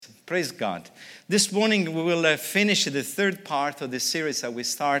Praise God. This morning we will finish the third part of the series that we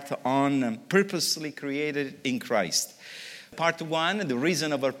start on Purposely Created in Christ. Part 1, the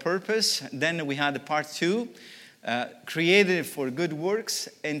reason of our purpose. Then we had part 2, created for good works.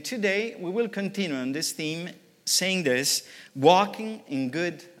 And today we will continue on this theme saying this, walking in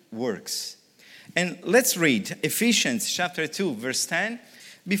good works. And let's read Ephesians chapter 2, verse 10.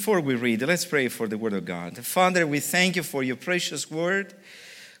 Before we read, let's pray for the word of God. Father, we thank you for your precious word.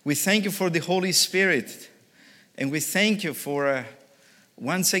 We thank you for the Holy Spirit. And we thank you for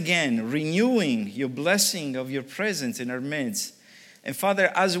once again renewing your blessing of your presence in our midst. And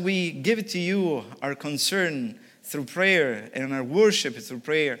Father, as we give to you our concern through prayer and our worship through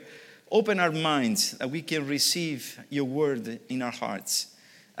prayer, open our minds that we can receive your word in our hearts.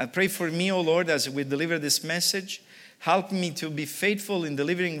 I pray for me, O Lord, as we deliver this message. Help me to be faithful in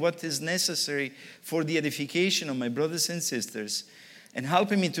delivering what is necessary for the edification of my brothers and sisters. And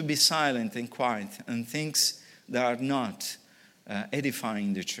helping me to be silent and quiet on things that are not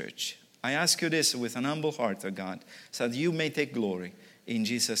edifying the church. I ask you this with an humble heart, O God, so that you may take glory. In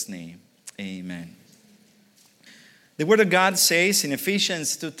Jesus' name, amen. The Word of God says in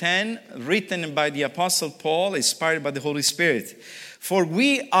Ephesians 2:10, written by the Apostle Paul, inspired by the Holy Spirit, "For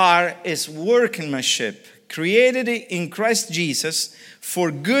we are His workmanship, created in Christ Jesus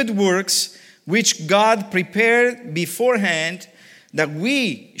for good works, which God prepared beforehand, that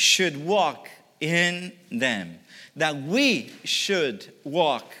we should walk in them." That we should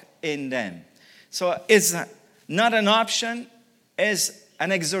walk in them. So it's not an option, it's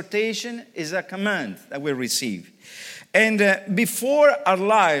an exhortation, it's a command that we receive. And before our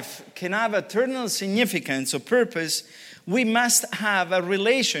life can have eternal significance or purpose, we must have a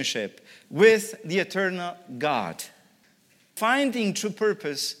relationship with the eternal God. Finding true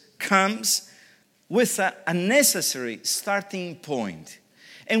purpose comes with a necessary starting point.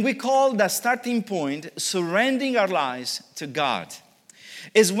 And we call that starting point surrendering our lives to God.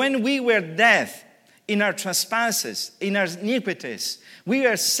 It's when we were dead in our trespasses, in our iniquities. We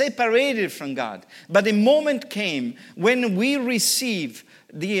were separated from God. But the moment came when we received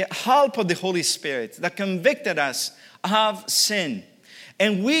the help of the Holy Spirit that convicted us of sin.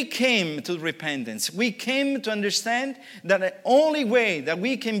 And we came to repentance. We came to understand that the only way that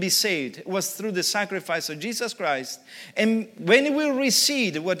we can be saved was through the sacrifice of Jesus Christ. And when we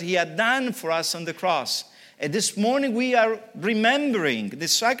received what He had done for us on the cross, and this morning we are remembering the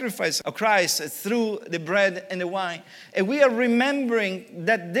sacrifice of Christ through the bread and the wine. And we are remembering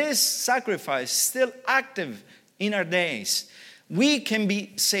that this sacrifice is still active in our days. We can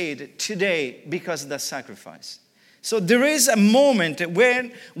be saved today because of that sacrifice. So there is a moment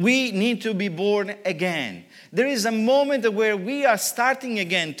where we need to be born again. There is a moment where we are starting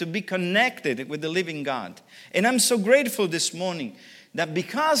again to be connected with the living God. And I'm so grateful this morning that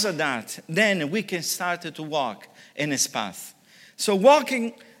because of that, then we can start to walk in His path. So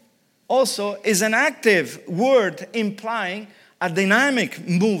walking also is an active word implying a dynamic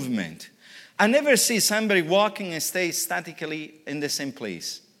movement. I never see somebody walking and stay statically in the same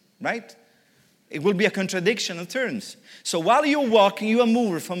place, right? It will be a contradiction of terms. So while you're walking, you are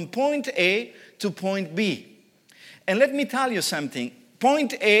moving from point A to point B. And let me tell you something.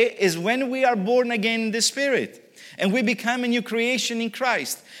 Point A is when we are born again in the Spirit. And we become a new creation in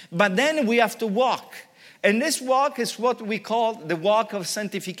Christ. But then we have to walk. And this walk is what we call the walk of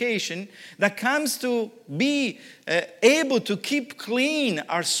sanctification, that comes to be able to keep clean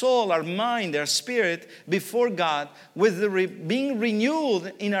our soul, our mind, our spirit before God, with being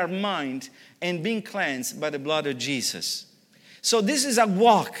renewed in our mind and being cleansed by the blood of Jesus. So this is a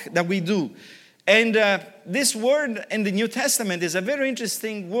walk that we do. And this word in the New Testament is a very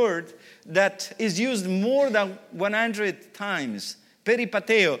interesting word that is used more than 100 times.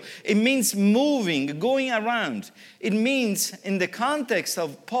 Peripateo. It means moving, going around. It means, in the context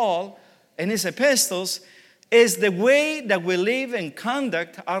of Paul and his epistles, is the way that we live and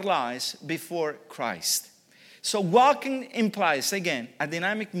conduct our lives before Christ. So walking implies, again, a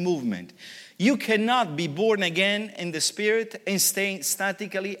dynamic movement. You cannot be born again in the Spirit and stay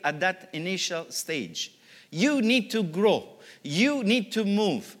statically at that initial stage. You need to grow. You need to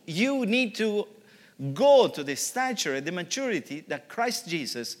move. You need to go to the stature and the maturity that Christ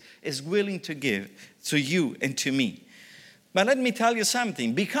Jesus is willing to give to you and to me. But let me tell you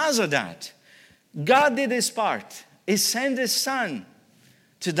something. Because of that, God did His part. He sent His Son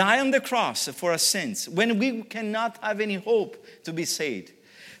to die on the cross for our sins when we cannot have any hope to be saved.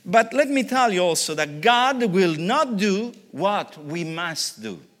 But let me tell you also that God will not do what we must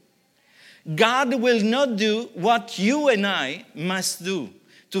do. God will not do what you and I must do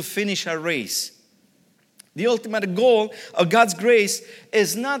to finish our race. The ultimate goal of God's grace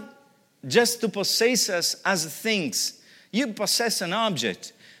is not just to possess us as things. You possess an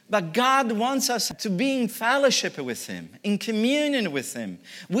object. But God wants us to be in fellowship with Him, in communion with Him.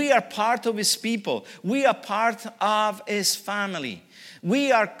 We are part of His people. We are part of His family.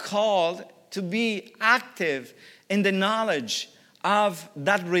 We are called to be active in the knowledge of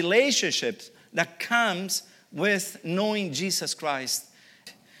that relationship that comes with knowing Jesus Christ.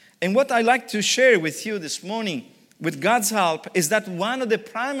 And what I'd like to share with you this morning, with God's help, is that one of the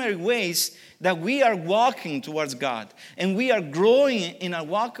primary ways that we are walking towards God and we are growing in our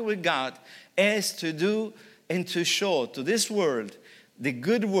walk with God is to do and to show to this world the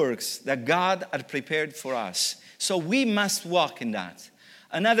good works that God had prepared for us. So we must walk in that.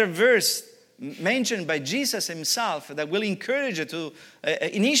 Another verse mentioned by Jesus Himself that will encourage you to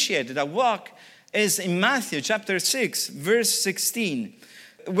initiate that walk is in Matthew chapter 6, verse 16,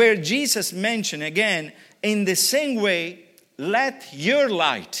 where Jesus mentioned again, in the same way, let your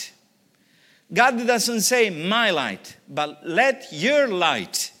light. God doesn't say my light, but let your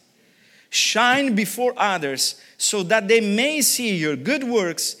light shine before others so that they may see your good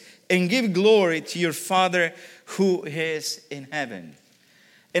works and give glory to your Father who is in heaven.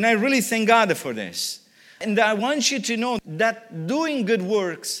 And I really thank God for this. And I want you to know that doing good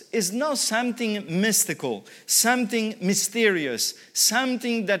works is not something mystical, something mysterious,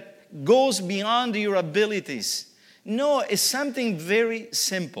 something that goes beyond your abilities. No, it's something very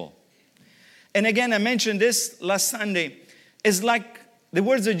simple. And again, I mentioned this last Sunday. It's like the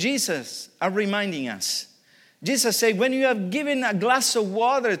words of Jesus are reminding us. Jesus said, when you have given a glass of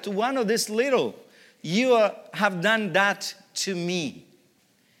water to one of these little, you have done that to me.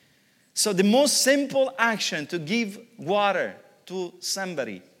 So the most simple action to give water to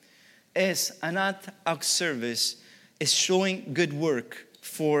somebody is an act of service, is showing good work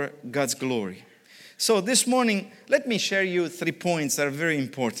for God's glory. So this morning, let me share you 3 points that are very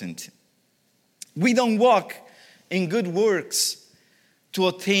important. We don't walk in good works to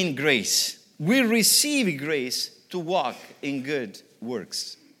attain grace. We receive grace to walk in good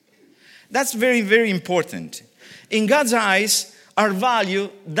works. That's very, very important. In God's eyes, our value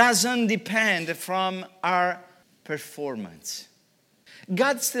doesn't depend from our performance.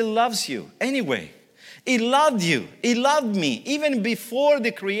 God still loves you anyway. He loved you. He loved me even before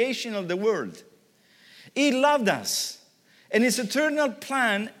the creation of the world. He loved us. And His eternal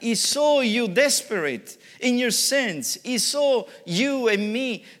plan, He saw you desperate in your sins. He saw you and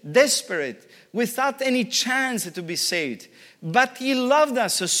me desperate without any chance to be saved. But He loved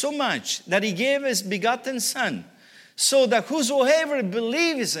us so much that He gave His begotten Son, so that whosoever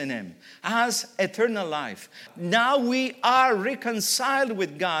believes in Him has eternal life. Now we are reconciled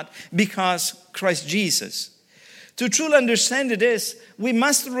with God because Christ Jesus. To truly understand this, we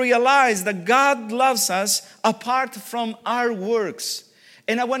must realize that God loves us apart from our works.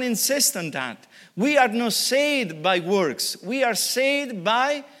 And I want to insist on that. We are not saved by works. We are saved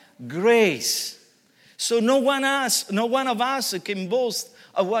by grace. So no one of us can boast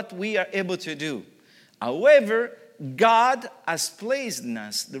of what we are able to do. However, God has placed in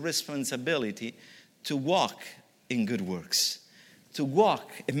us the responsibility to walk in good works, to walk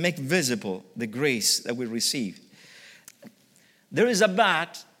and make visible the grace that we receive. There is a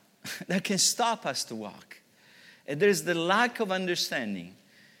bat that can stop us to walk. And there is the lack of understanding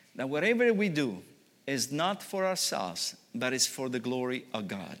that whatever we do is not for ourselves, but is for the glory of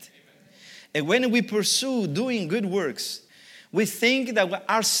God. And when we pursue doing good works, we think that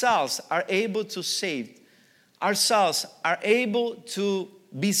ourselves are able to save, ourselves are able to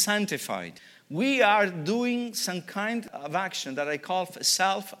be sanctified. We are doing some kind of action that I call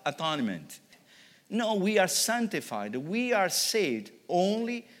self-atonement. No, we are sanctified. We are saved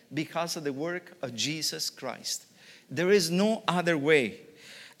only because of the work of Jesus Christ. There is no other way.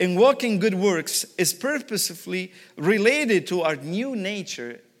 And walking good works is purposefully related to our new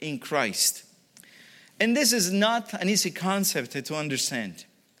nature in Christ. And this is not an easy concept to understand.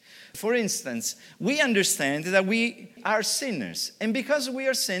 For instance, we understand that we are sinners. And because we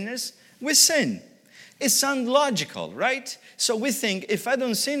are sinners, we sin. It sounds logical, right? So we think, if I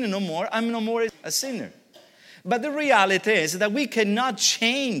don't sin no more, I'm no more a sinner. But the reality is that we cannot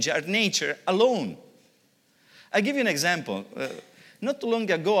change our nature alone. I'll give you an example. Not too long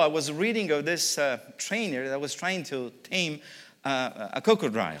ago, I was reading of this trainer that was trying to tame a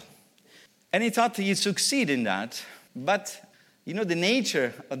crocodile. And he thought he'd succeed in that. But, you know, the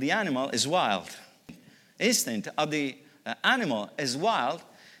nature of the animal is wild. Instinct of the animal is wild.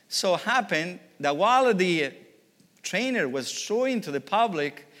 So it happened that while the trainer was showing to the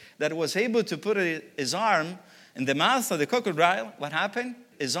public that was able to put his arm in the mouth of the crocodile, what happened?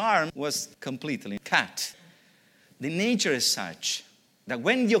 His arm was completely cut. The nature is such That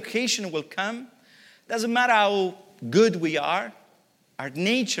when the occasion will come, doesn't matter how good we are, our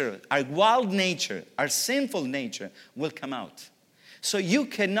nature, our wild nature, our sinful nature will come out. So you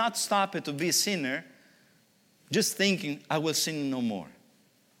cannot stop it to be a sinner just thinking, I will sin no more.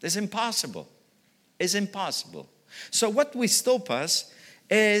 It's impossible. It's impossible. So what will stop us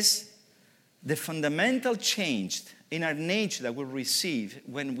is the fundamental change in our nature that we'll receive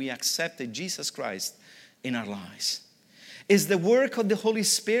when we accepted Jesus Christ in our lives. It's the work of the Holy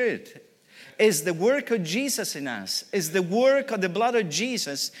Spirit. Is the work of Jesus in us, is the work of the blood of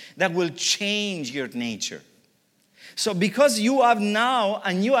Jesus that will change your nature. So because you have now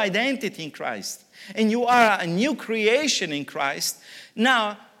a new identity in Christ, and you are a new creation in Christ,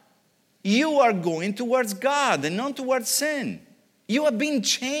 now you are going towards God and not towards sin. You have been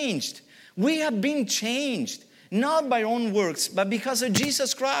changed. We have been changed, not by our own works, but because of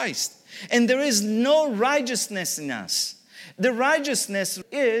Jesus Christ. And there is no righteousness in us. The righteousness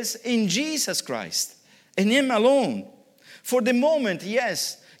is in Jesus Christ, in Him alone. For the moment,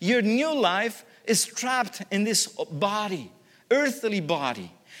 yes, your new life is trapped in this body, earthly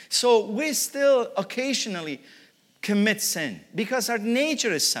body. So we still occasionally commit sin because our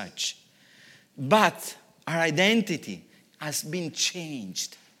nature is such. But our identity has been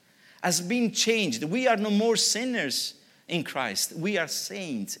changed. Has been changed. We are no more sinners in Christ. We are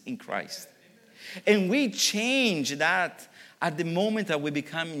saints in Christ. And we change that at the moment that we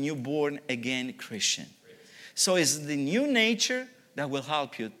become newborn again Christian. So it's the new nature that will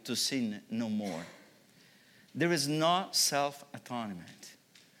help you to sin no more. There is no self-atonement.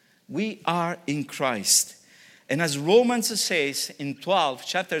 We are in Christ. And as Romans says in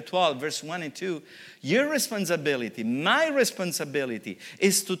chapter 12, verse 1 and 2, your responsibility, my responsibility,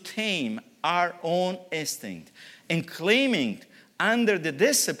 is to tame our own instinct and claiming under the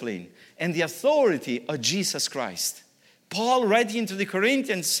discipline and the authority of Jesus Christ. Paul, writing to the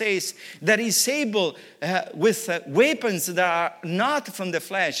Corinthians, says that he's able with weapons that are not from the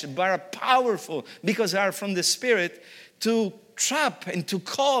flesh, but are powerful because they are from the Spirit, to trap and to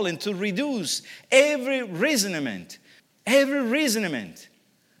call and to reduce every reasonment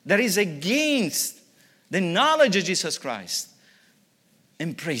that is against the knowledge of Jesus Christ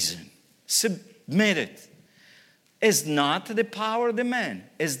in prison. Submit it. It's not the power of the man.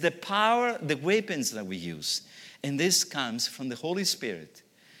 It's the power, the weapons that we use. And this comes from the Holy Spirit.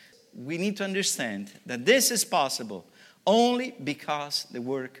 We need to understand that this is possible only because the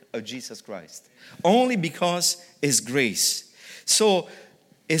work of Jesus Christ. Only because it's grace. So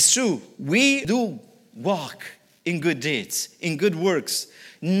it's true. We do walk in good deeds, in good works,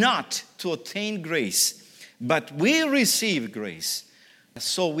 not to attain grace, but we receive grace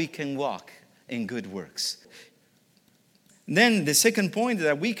so we can walk in good works. Then the second point is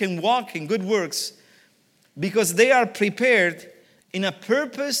that we can walk in good works because they are prepared in a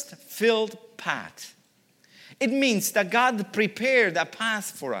purpose-filled path. It means that God prepared a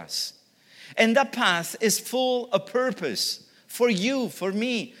path for us. And that path is full of purpose for you, for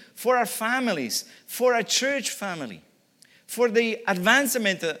me, for our families, for our church family, for the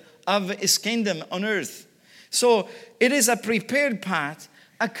advancement of His kingdom on earth. So it is a prepared path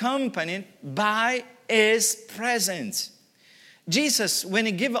accompanied by His presence. Jesus, when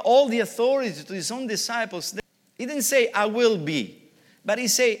He gave all the authority to His own disciples, He didn't say, I will be, but He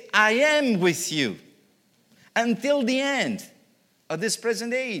said, I am with you until the end of this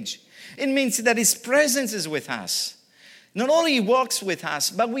present age. It means that His presence is with us. Not only He walks with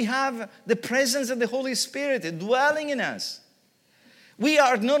us, but we have the presence of the Holy Spirit dwelling in us. We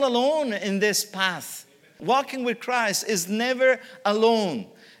are not alone in this path. Walking with Christ is never alone.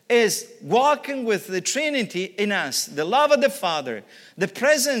 Is walking with the Trinity in us, the love of the Father, the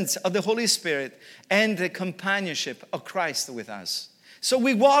presence of the Holy Spirit, and the companionship of Christ with us. So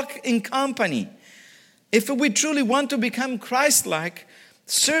we walk in company. If we truly want to become Christ-like,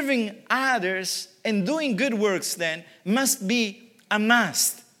 serving others and doing good works then must be a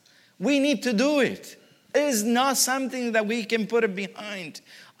must. We need to do it. It is not something that we can put behind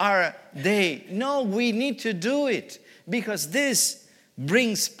our day. No, we need to do it because this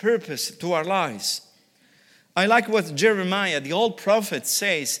brings purpose to our lives. I like what Jeremiah, the old prophet,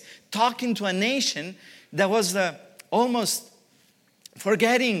 says, talking to a nation that was almost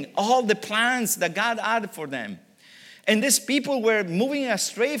forgetting all the plans that God had for them. And these people were moving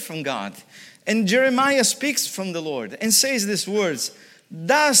astray from God. And Jeremiah speaks from the Lord and says these words,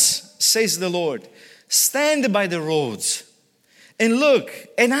 thus says the Lord, stand by the roads and look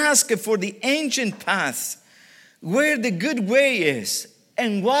and ask for the ancient paths where the good way is,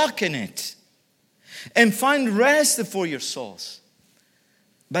 and walk in it, and find rest for your souls.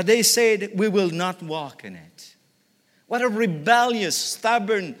 But they said, we will not walk in it. What a rebellious,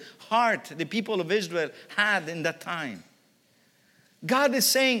 stubborn heart the people of Israel had in that time. God is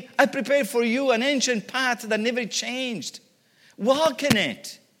saying, I prepared for you an ancient path that never changed. Walk in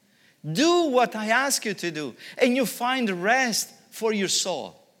it. Do what I ask you to do. And you find rest for your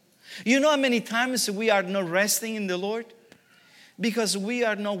soul. You know how many times we are not resting in the Lord? Because we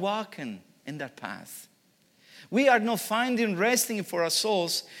are not walking in that path. We are not finding resting for our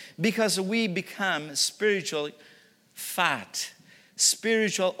souls because we become spiritually fat,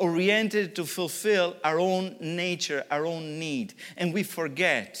 spiritual oriented to fulfill our own nature, our own need. And we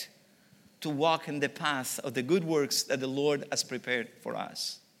forget to walk in the path of the good works that the Lord has prepared for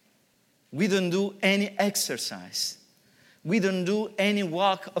us. We don't do any exercise. We don't do any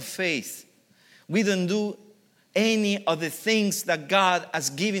walk of faith. We don't do any of the things that God has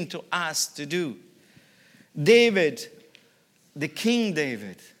given to us to do. David, the King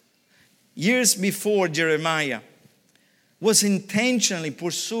David, years before Jeremiah, was intentionally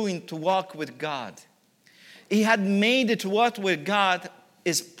pursuing to walk with God. He had made it to walk with God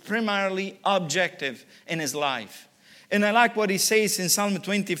is primarily objective in his life. And I like what he says in Psalm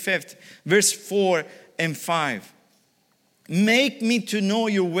 25, verse 4 and 5. Make me to know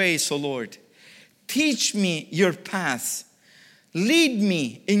your ways, O Lord. Teach me your paths. Lead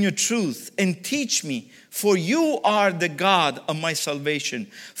me in your truth and teach me, for you are the God of my salvation.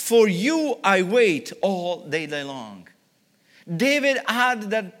 For you I wait all day long. David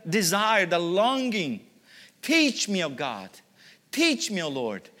had that desire, that longing. Teach me, O God. Teach me, O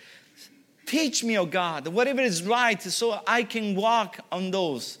Lord. Teach me, O God, whatever is right so I can walk on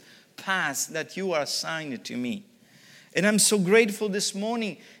those paths that you are assigned to me. And I'm so grateful this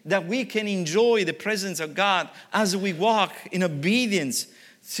morning that we can enjoy the presence of God as we walk in obedience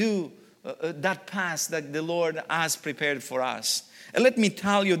to that path that the Lord has prepared for us. And let me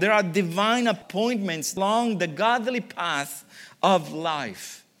tell you, there are divine appointments along the godly path of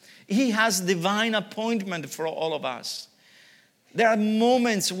life. He has divine appointment for all of us. There are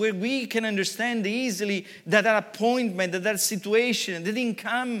moments where we can understand easily that appointment, that situation didn't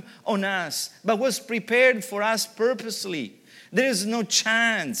come on us, but was prepared for us purposely. There is no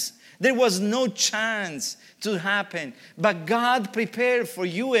chance. There was no chance to happen. But God prepared for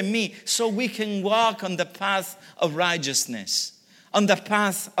you and me so we can walk on the path of righteousness, on the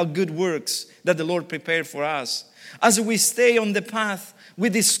path of good works that the Lord prepared for us. As we stay on the path, we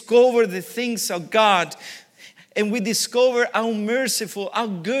discover the things of God. And we discover how merciful, how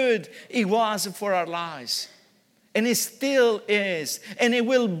good He was for our lives. And He still is. And it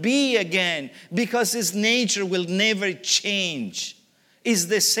will be again. Because His nature will never change. It's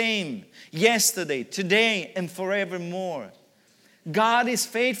the same yesterday, today, and forevermore. God is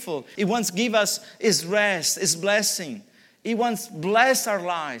faithful. He wants to give us His rest, His blessing. He wants to bless our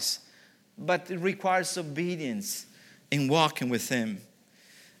lives. But it requires obedience in walking with Him.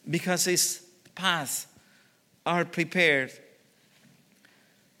 Because His path are prepared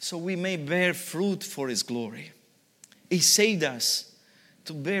so we may bear fruit for His glory. He saved us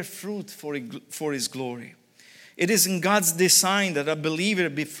to bear fruit for His glory. It is in God's design that a believer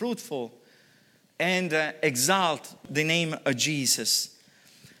be fruitful and exalt the name of Jesus.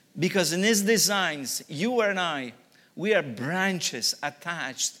 Because in His designs, you and I, we are branches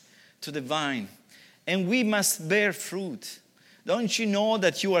attached to the vine. And we must bear fruit. Don't you know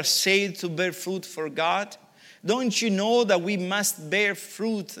that you are saved to bear fruit for God? Don't you know that we must bear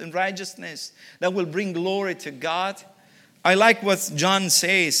fruit in righteousness that will bring glory to God? I like what John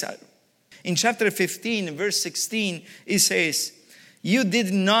says. In chapter 15, verse 16, he says, you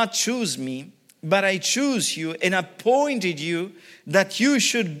did not choose me, but I chose you and appointed you that you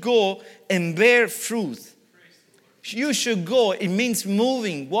should go and bear fruit. You should go. It means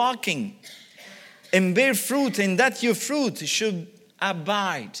moving, walking, and bear fruit, and that your fruit should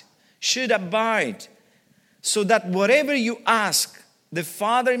abide. So that whatever you ask the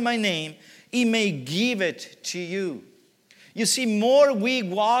Father in my name, He may give it to you. You see, more we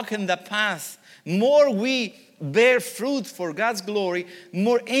walk in the path, more we bear fruit for God's glory,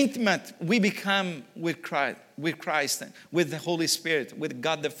 more intimate we become with Christ, with the Holy Spirit, with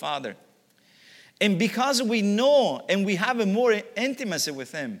God the Father. And because we know and we have a more intimacy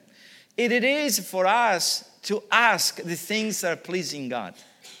with Him, it is for us to ask the things that are pleasing God.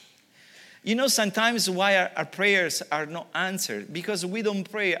 You know sometimes why our prayers are not answered? Because we don't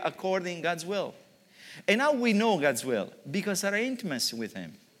pray according to God's will. And how we know God's will? Because our intimacy with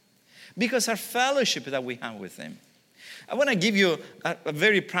Him. Because our fellowship that we have with Him. I want to give you a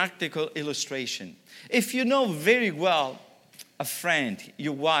very practical illustration. If you know very well a friend,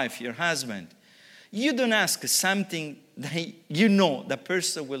 your wife, your husband, you don't ask something that you know the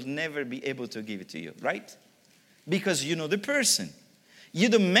person will never be able to give it to you, right? because you know the person. You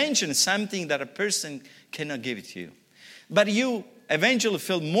don't mention something that a person cannot give it to you. But you eventually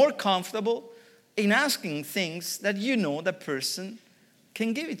feel more comfortable in asking things that you know the person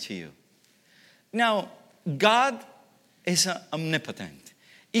can give it to you. Now, God is omnipotent.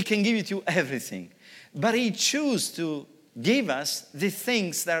 He can give you everything. But He chooses to give us the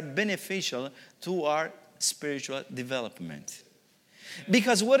things that are beneficial to our spiritual development.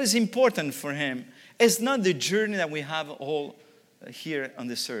 Because what is important for Him is not the journey that we have all here on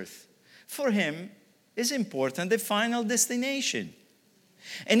this earth. For Him, it's important the final destination.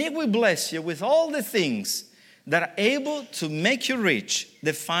 And He will bless you with all the things that are able to make you reach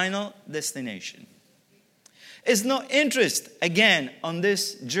the final destination. It's no interest, again, on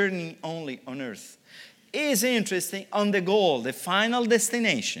this journey only on earth. It is interesting on the goal, the final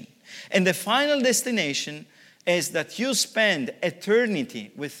destination. And the final destination is that you spend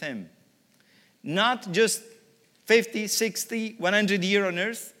eternity with Him. Not just 50, 60, 100 years on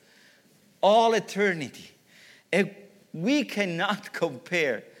earth. All eternity. And we cannot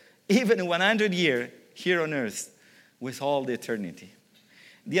compare even 100 years here on earth with all the eternity.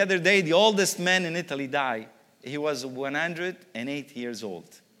 The other day, the oldest man in Italy died. He was 108 years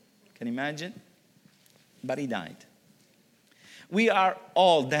old. Can you imagine? But he died. We are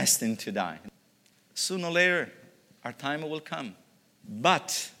all destined to die. Sooner or later, our time will come.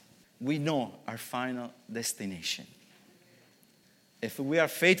 But we know our final destination. If we are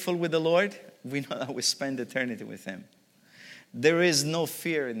faithful with the Lord, we know that we spend eternity with Him. There is no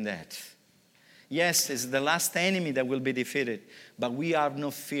fear in that. Yes, it's the last enemy that will be defeated, but we have no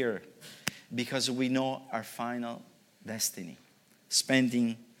fear because we know our final destiny,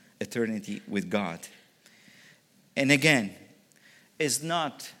 spending eternity with God. And again, it's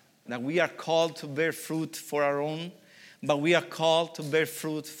not that we are called to bear fruit for our own, but we are called to bear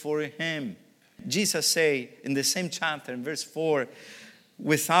fruit for Him. Jesus said in the same chapter, in verse 4,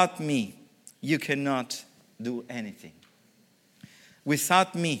 without me, you cannot do anything.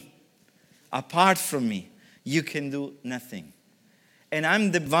 Without me, apart from me, you can do nothing. And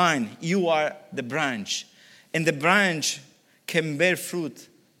I'm the vine, you are the branch. And the branch can bear fruit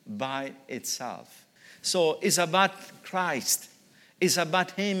by itself. So it's about Christ. It's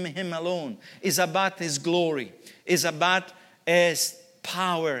about Him alone. It's about His glory. It's about His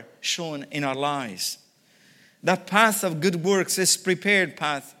power shown in our lives. That path of good works is prepared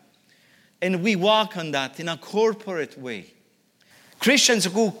path. And we walk on that in a corporate way. Christians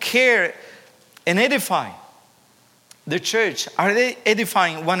who care and edify the church, are they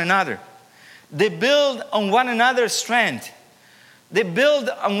edifying one another? They build on one another's strength. They build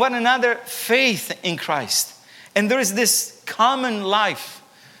on one another faith in Christ. And there is this common life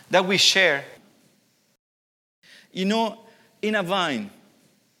that we share. You know, in a vine,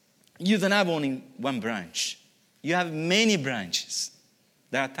 you don't have only one branch. You have many branches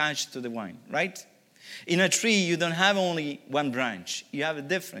that are attached to the vine, right? In a tree, you don't have only one branch. You have a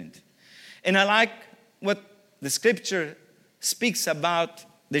different. And I like what the scripture speaks about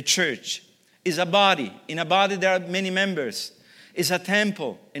the church. It's a body. In a body, there are many members. It's a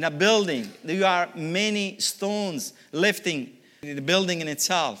temple. In a building, there are many stones lifting the building in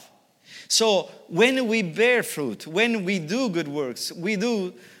itself. So when we bear fruit, when we do good works, we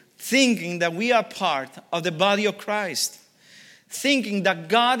do thinking that we are part of the body of Christ. Thinking that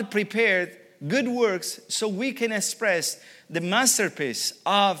God prepared good works so we can express the masterpiece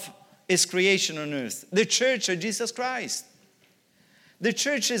of His creation on earth. The church of Jesus Christ. The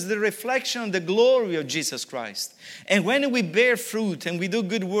church is the reflection of the glory of Jesus Christ. And when we bear fruit and we do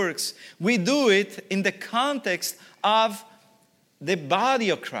good works, we do it in the context of the body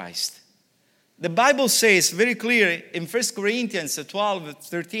of Christ. The Bible says very clearly in 1 Corinthians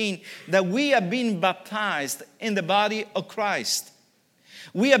 12:13 that we have been baptized in the body of Christ.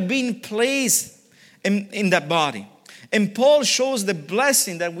 We have been placed in that body. And Paul shows the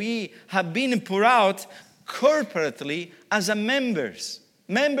blessing that we have been poured out corporately as a members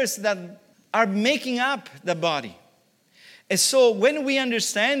that are making up the body. And so when we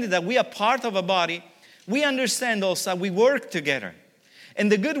understand that we are part of a body, we understand also that we work together. And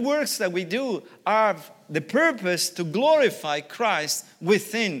the good works that we do are the purpose to glorify Christ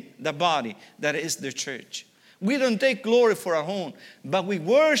within the body that is the church. We don't take glory for our own, but we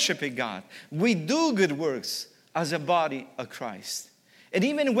worship God. We do good works as a body of Christ. And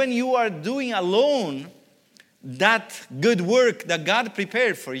even when you are doing alone that good work that God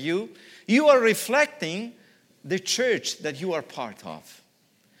prepared for you, you are reflecting the church that you are part of,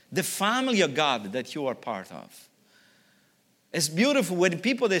 the family of God that you are part of. It's beautiful when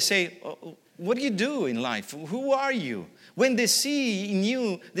people, they say, "Oh, what do you do in life? Who are you?" When they see in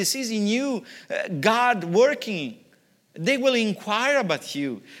you God working, they will inquire about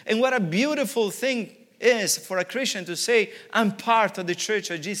you. And what a beautiful thing is for a Christian to say, "I'm part of the church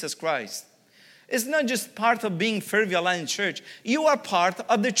of Jesus Christ." It's not just part of being Fairview Alliance Church. You are part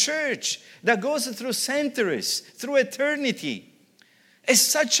of the church that goes through centuries, through eternity. It's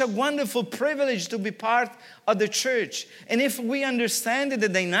such a wonderful privilege to be part of the church. And if we understand the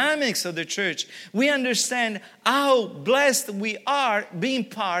dynamics of the church, we understand how blessed we are being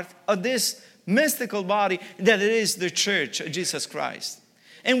part of this mystical body that it is the church of Jesus Christ.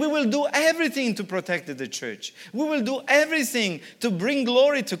 And we will do everything to protect the church. We will do everything to bring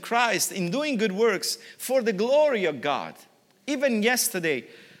glory to Christ in doing good works for the glory of God. Even yesterday,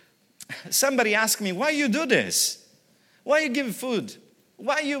 somebody asked me, "Why you do this? Why you give food?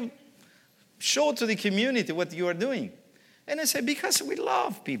 Why you show to the community what you are doing?" And I said, "Because we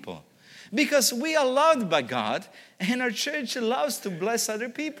love people. Because we are loved by God, and our church loves to bless other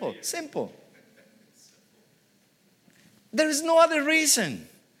people." Simple. There is no other reason.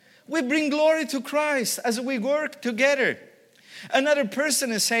 We bring glory to Christ as we work together. Another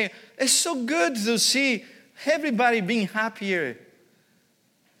person is saying, "It's so good to see everybody being happier."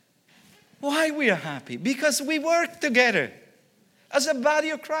 Why we are happy? Because we work together as a body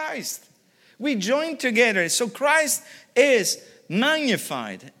of Christ. We join together. So Christ is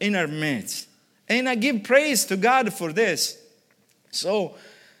magnified in our midst. And I give praise to God for this. So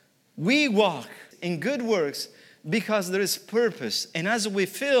we walk in good works because there is purpose. And as we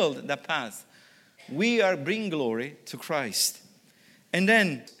fill the path, we are bringing glory to Christ. And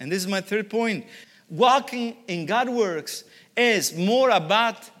then, and this is my third point, walking in God's works is more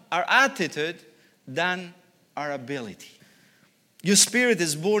about our attitude than our ability. Your spirit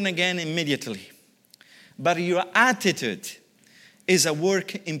is born again immediately, but your attitude is a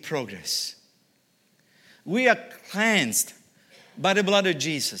work in progress. We are cleansed by the blood of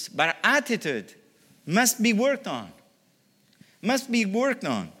Jesus, but our attitude must be worked on. Must be worked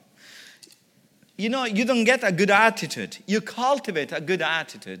on. You know, you don't get a good attitude. You cultivate a good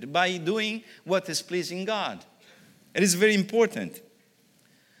attitude by doing what is pleasing God. It is very important.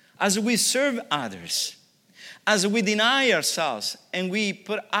 As we serve others, as we deny ourselves and we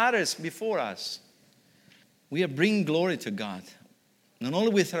put others before us, we are bringing glory to God. Not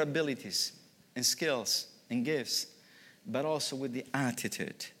only with our abilities and skills and gifts, but also with the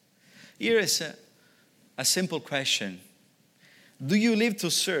attitude. Here is a simple question. Do you live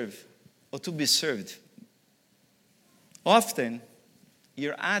to serve or to be served? Often,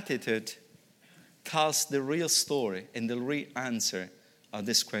 your attitude tells the real story and the real answer of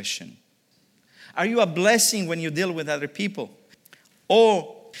this question. Are you a blessing when you deal with other people?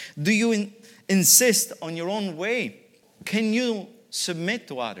 Or do you insist on your own way? Can you submit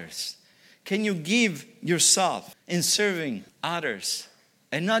to others? Can you give yourself in serving others?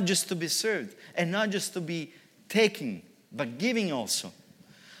 And not just to be served, and not just to be taking, but giving also.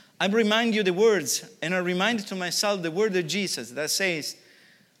 I remind you the words, and I remind to myself the word of Jesus that says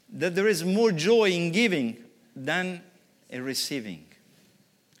that there is more joy in giving than in receiving.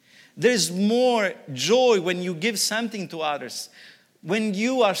 There is more joy when you give something to others, when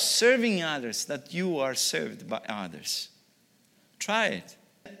you are serving others, that you are served by others. Try it.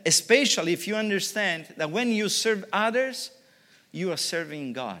 Especially if you understand that when you serve others, you are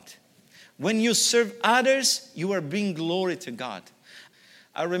serving God. When you serve others, you are bringing glory to God.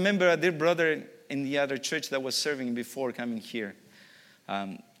 I remember a dear brother in the other church that was serving before coming here.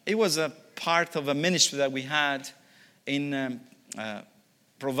 It was a part of a ministry that we had in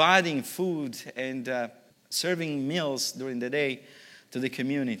providing food and serving meals during the day to the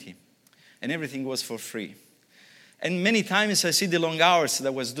community. And everything was for free. And many times I see the long hours that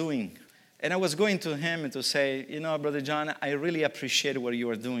I was doing. And I was going to him to say, "You know, Brother John, I really appreciate what you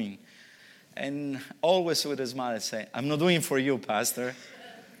are doing." And always with a smile I say, "I'm not doing it for you, Pastor.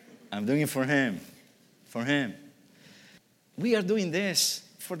 I'm doing it for him. For him." We are doing this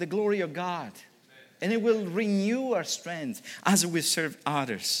for the glory of God. And it will renew our strength as we serve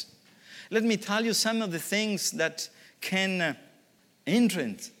others. Let me tell you some of the things that can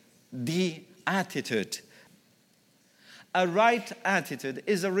influence the attitude. A right attitude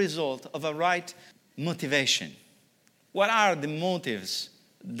is a result of a right motivation. What are the motives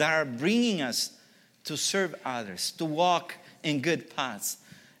that are bringing us to serve others, to walk in good paths,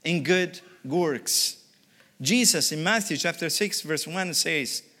 in good works? Jesus in Matthew chapter 6 verse 1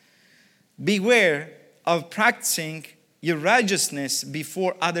 says, "Beware of practicing your righteousness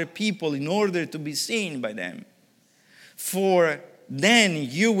before other people in order to be seen by them. For then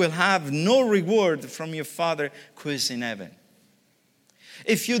you will have no reward from your Father who is in heaven."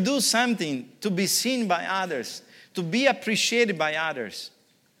 If you do something to be seen by others, to be appreciated by others,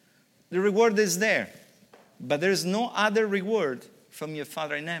 the reward is there. But there is no other reward from your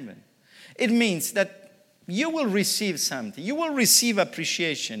Father in heaven. It means that you will receive something. You will receive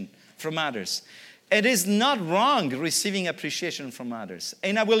appreciation from others. It is not wrong receiving appreciation from others.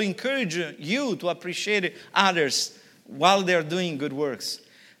 And I will encourage you to appreciate others while they're doing good works.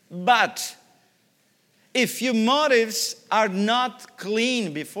 But if your motives are not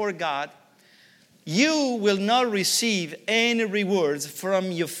clean before God, you will not receive any rewards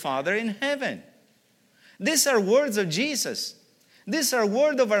from your Father in heaven. These are words of Jesus. These are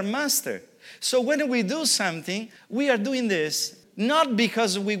words of our Master. So when we do something, we are doing this not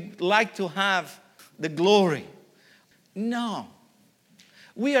because we like to have the glory. No.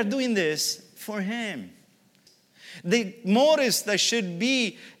 We are doing this for Him. The motives that should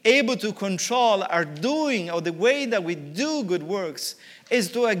be able to control our doing or the way that we do good works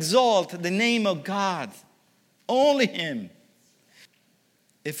is to exalt the name of God. Only Him.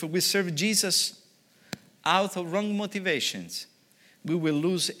 If we serve Jesus out of wrong motivations, we will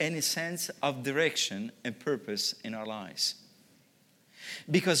lose any sense of direction and purpose in our lives.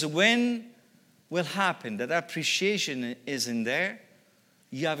 Because when will happen that appreciation isn't there,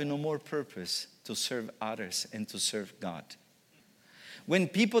 you have no more purpose to serve others and to serve God. When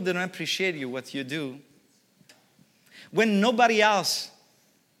people don't appreciate you, what you do, when nobody else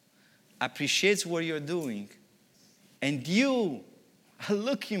appreciates what you're doing, and you are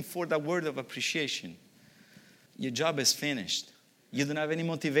looking for that word of appreciation, your job is finished. You don't have any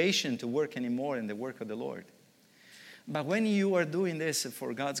motivation to work anymore in the work of the Lord. But when you are doing this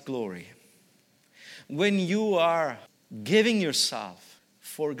for God's glory, when you are giving yourself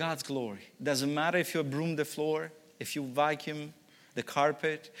for God's glory, doesn't matter if you broom the floor, if you vacuum the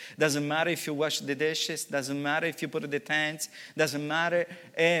carpet, doesn't matter if you wash the dishes, doesn't matter if you put the tents, doesn't matter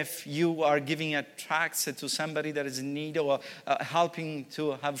if you are giving a tracts to somebody that is in need or helping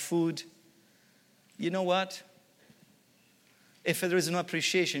to have food. You know what? If there is no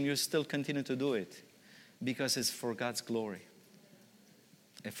appreciation, you still continue to do it because it's for God's glory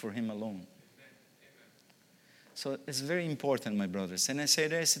and for Him alone. So it's very important, my brothers. And I say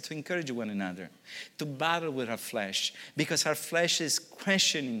this to encourage one another, to battle with our flesh, because our flesh is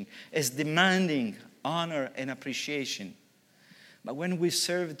questioning, is demanding honor and appreciation. But when we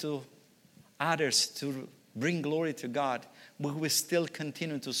serve to others to bring glory to God, we will still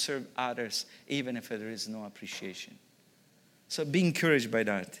continue to serve others, even if there is no appreciation. So be encouraged by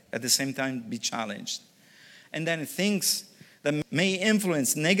that. At the same time, be challenged. And then things that may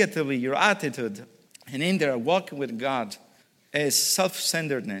influence negatively your attitude and hinder walking with God is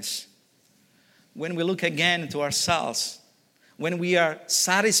self-centeredness. When we look again to ourselves, when we are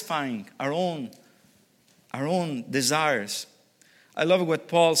satisfying our own desires. I love what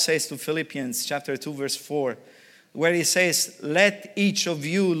Paul says to Philippians chapter 2, verse 4, where he says, "Let each of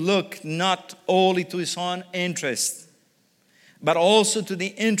you look not only to his own interest, but also to the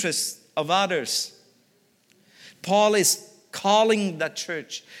interests of others." Paul is calling that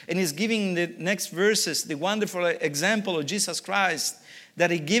church, and he's giving the next verses the wonderful example of Jesus Christ,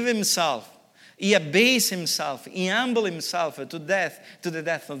 that He gave Himself, He abased Himself, He humbled Himself to the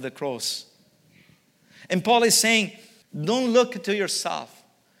death of the cross. And Paul is saying, don't look to yourself.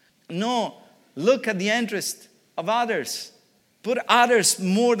 No, look at the interest of others. Put others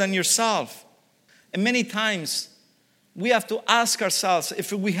more than yourself. And many times we have to ask ourselves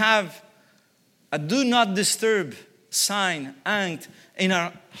if we have a do not disturb sign hanged in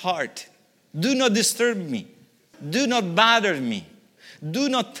our heart. Do not disturb me. Do not bother me. Do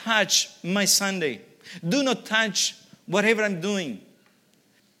not touch my Sunday. Do not touch whatever I'm doing.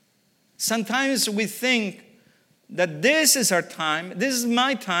 Sometimes we think that this is our time, this is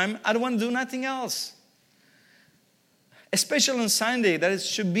my time, I don't want to do nothing else. Especially on Sunday, that it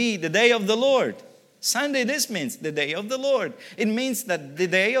should be the day of the Lord. Sunday, this means the day of the Lord. It means that the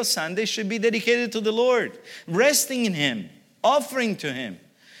day of Sunday should be dedicated to the Lord, resting in Him, offering to Him.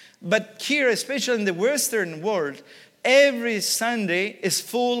 But here, especially in the Western world, every Sunday is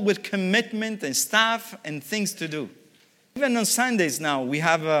full with commitment and stuff and things to do. Even on Sundays now, we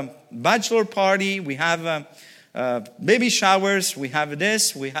have a bachelor party, we have baby showers, we have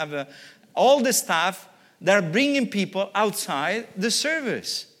this, we have all the stuff that are bringing people outside the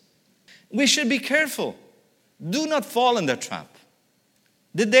service. We should be careful. Do not fall in that trap.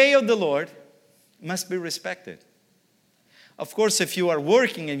 The day of the Lord must be respected. Of course, if you are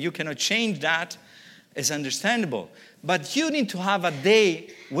working and you cannot change that, it's understandable. But you need to have a day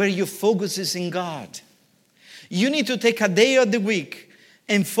where your focus is in God. You need to take a day of the week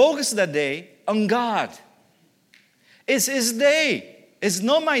and focus that day on God. It's His day. It's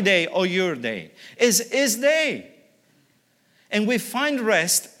not my day or your day. It's His day. And we find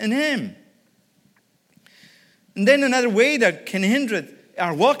rest in Him. And then another way that can hinder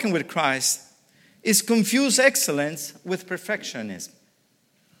our walking with Christ is confuse excellence with perfectionism.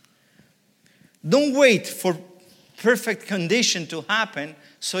 Don't wait for perfect condition to happen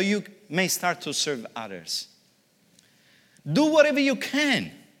so you may start to serve others. Do whatever you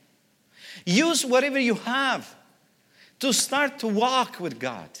can. Use whatever you have to start to walk with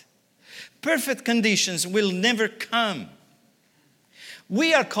God. Perfect conditions will never come.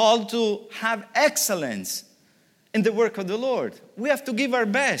 We are called to have excellence in the work of the Lord. We have to give our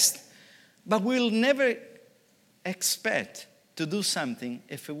best, but we'll never expect to do something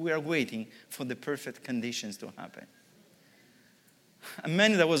if we are waiting for the perfect conditions to happen. A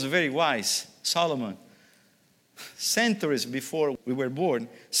man that was very wise, Solomon, centuries before we were born,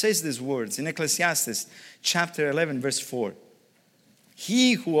 says these words in Ecclesiastes chapter 11, verse 4.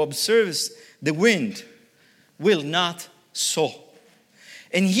 He who observes the wind will not sow,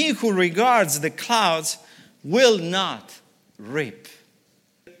 and he who regards the clouds will not reap.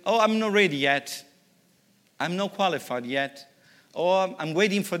 Oh, I'm not ready yet. I'm not qualified yet. Oh, I'm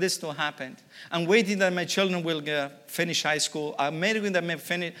waiting for this to happen. I'm waiting that my children will finish high school. I'm waiting that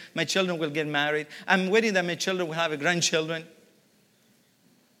my children will get married. I'm waiting that my children will have grandchildren.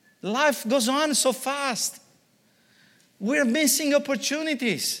 Life goes on so fast. We're missing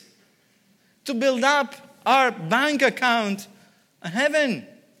opportunities to build up our bank account in heaven.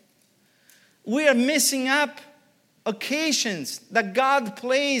 We are missing up occasions that God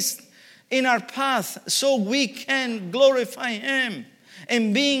placed in our path so we can glorify Him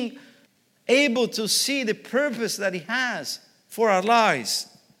and being able to see the purpose that He has for our lives.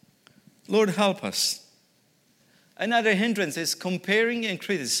 Lord, help us. Another hindrance is comparing and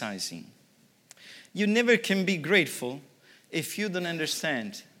criticizing. You never can be grateful if you don't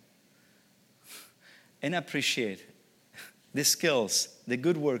understand and appreciate the skills, the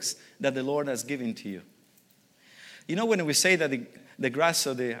good works that the Lord has given to you. You know, when we say that the grass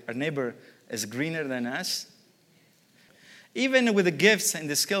of our neighbor is greener than us, even with the gifts and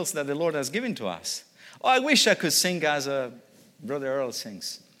the skills that the Lord has given to us. Oh, I wish I could sing as Brother Earl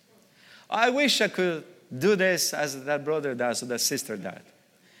sings. Oh, I wish I could do this as that brother does or that sister does.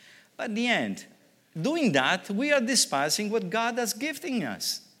 But in the end, doing that, we are despising what God has gifting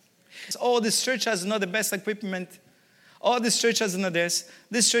us. Oh, this church has not the best equipment. Oh, this church has not this.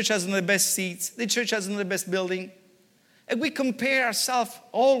 This church has not the best seats. This church has not the best building. And we compare ourselves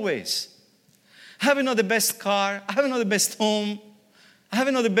always. Having not the best car, having not the best home,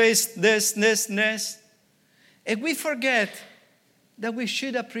 having not the best this. And we forget that we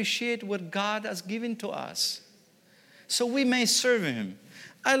should appreciate what God has given to us so we may serve Him.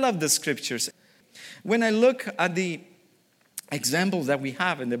 I love the scriptures. When I look at the examples that we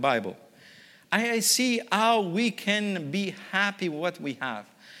have in the Bible, I see how we can be happy with what we have.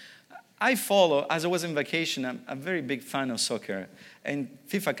 I follow, as I was in vacation, I'm a very big fan of soccer. And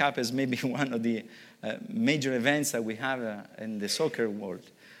FIFA Cup is maybe one of the major events that we have in the soccer world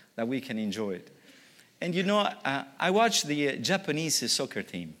that we can enjoy it. And you know, I watch the Japanese soccer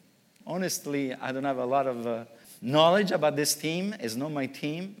team. Honestly, I don't have a lot of knowledge about this team. It's not my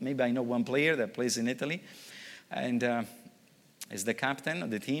team. Maybe I know one player that plays in Italy and is the captain of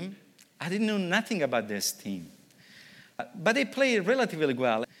the team. I didn't know nothing about this team. But they play relatively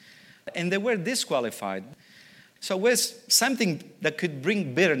well. And they were disqualified. So it was something that could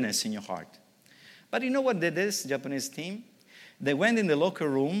bring bitterness in your heart. But you know what did this Japanese team? They went in the locker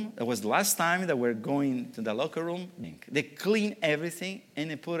room. It was the last time they were going to the locker room. They cleaned everything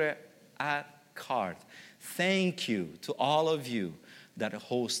and they put a card. Thank you to all of you that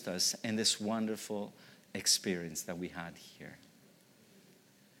host us in this wonderful experience that we had here.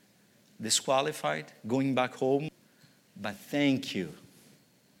 Disqualified, going back home, but thank you.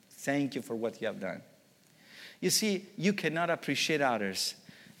 Thank you for what you have done. You see, you cannot appreciate others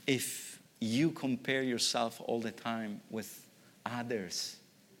if you compare yourself all the time with others.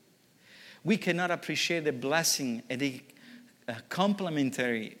 We cannot appreciate the blessing and the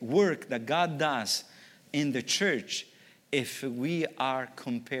complementary work that God does in the church if we are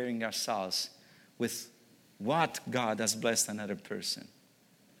comparing ourselves with what God has blessed another person.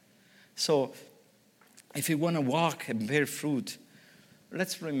 So, if you want to walk and bear fruit,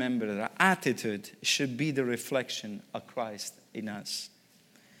 let's remember that our attitude should be the reflection of Christ in us.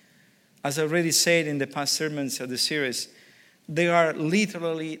 As I already said in the past sermons of the series, there are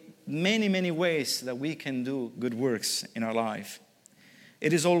literally many, many ways that we can do good works in our life.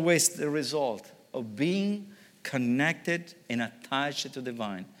 It is always the result of being connected and attached to the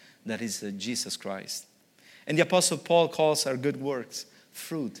vine, that is Jesus Christ. And the Apostle Paul calls our good works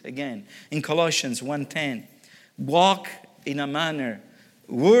fruit. Again, in Colossians 1:10, walk in a manner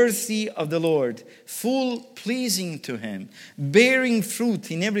worthy of the Lord, full pleasing to Him, bearing fruit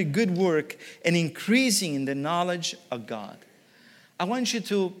in every good work and increasing in the knowledge of God. I want you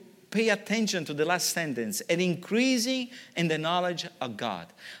to pay attention to the last sentence, and increasing in the knowledge of God.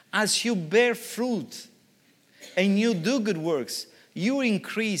 As you bear fruit and you do good works, you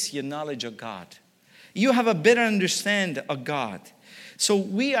increase your knowledge of God. You have a better understanding of God. So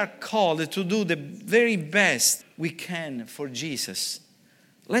we are called to do the very best we can for Jesus.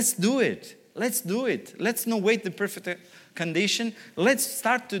 Let's do it. Let's do it. Let's not wait the perfect condition. Let's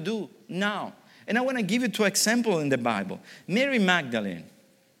start to do now. And I want to give you 2 examples in the Bible. Mary Magdalene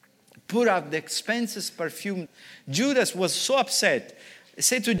put out the expensive perfume. Judas was so upset. He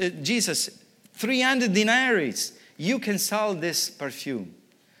said to Jesus, 300 denarii, you can sell this perfume.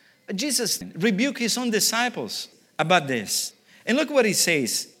 Jesus rebuked his own disciples about this. And look what he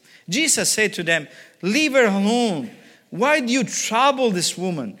says. Jesus said to them, leave her alone. Why do you trouble this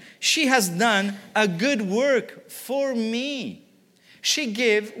woman? She has done a good work for me. She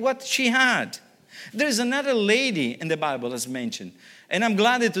gave what she had. There's another lady in the Bible as mentioned. And I'm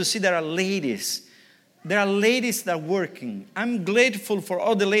glad to see there are ladies. There are ladies that are working. I'm grateful for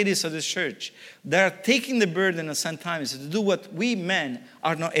all the ladies of the church that are taking the burden sometimes to do what we men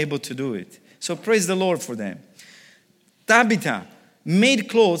are not able to do it. So praise the Lord for them. Tabitha made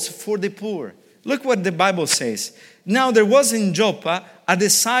clothes for the poor. Look what the Bible says. Now there was in Joppa a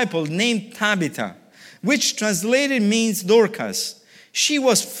disciple named Tabitha, which translated means Dorcas. She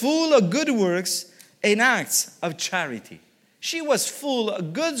was full of good works and acts of charity. She was full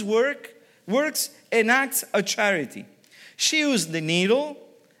of good works and acts of charity. She used the needle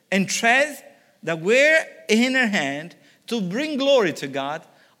and thread that were in her hand to bring glory to God,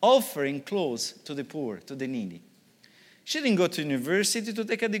 offering clothes to the poor, to the needy. She didn't go to university to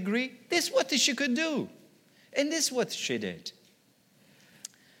take a degree. This is what she could do. And this is what she did.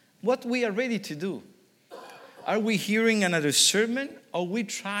 What we are ready to do. Are we hearing another sermon, or we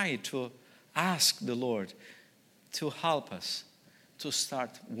try to ask the Lord to help us to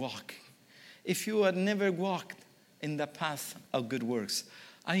start walking? If you have never walked in the path of good works,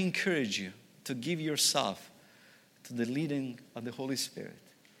 I encourage you to give yourself to the leading of the Holy Spirit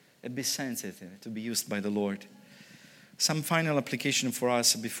and be sensitive to be used by the Lord. Some final application for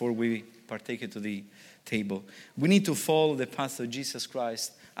us before we partake to the table. We need to follow the path of Jesus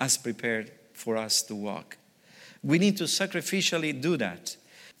Christ as prepared for us to walk. We need to sacrificially do that.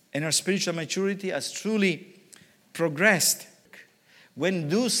 And our spiritual maturity has truly progressed when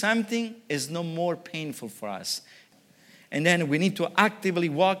do something is no more painful for us. And then we need to actively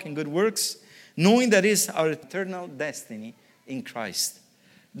walk in good works, knowing that is our eternal destiny in Christ.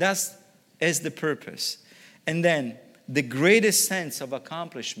 That is the purpose. And then the greatest sense of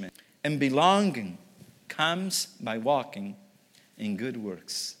accomplishment and belonging comes by walking in good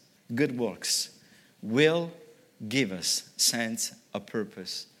works. Good works will give us sense of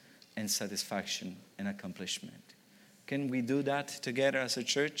purpose and satisfaction and accomplishment. Can we do that together as a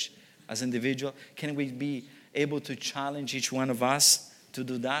church, as individual? Can we be able to challenge each one of us to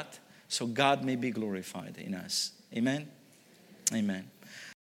do that so God may be glorified in us? Amen? Amen.